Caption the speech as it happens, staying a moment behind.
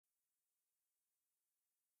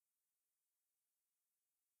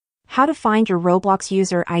How to find your Roblox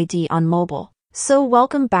user ID on mobile. So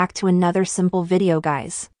welcome back to another simple video,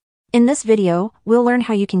 guys. In this video, we'll learn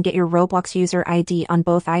how you can get your Roblox user ID on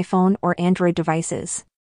both iPhone or Android devices.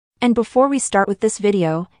 And before we start with this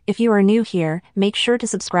video, if you are new here, make sure to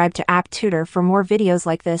subscribe to App Tutor for more videos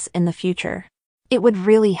like this in the future. It would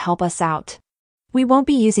really help us out. We won't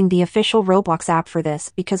be using the official Roblox app for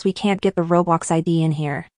this because we can't get the Roblox ID in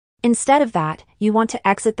here. Instead of that, you want to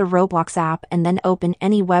exit the Roblox app and then open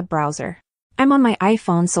any web browser. I'm on my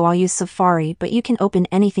iPhone, so I'll use Safari, but you can open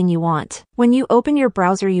anything you want. When you open your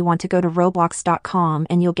browser, you want to go to roblox.com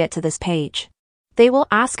and you'll get to this page. They will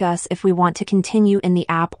ask us if we want to continue in the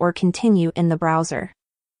app or continue in the browser.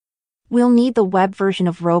 We'll need the web version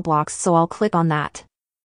of Roblox, so I'll click on that.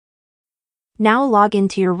 Now log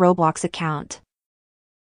into your Roblox account.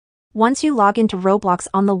 Once you log into Roblox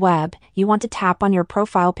on the web, you want to tap on your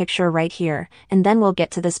profile picture right here, and then we'll get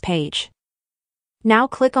to this page. Now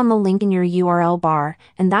click on the link in your URL bar,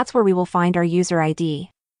 and that's where we will find our user ID.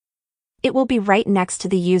 It will be right next to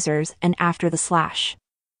the users and after the slash.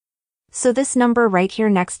 So this number right here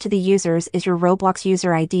next to the users is your Roblox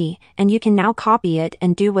user ID, and you can now copy it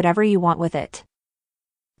and do whatever you want with it.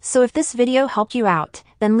 So if this video helped you out,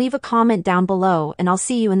 then leave a comment down below and I'll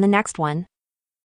see you in the next one.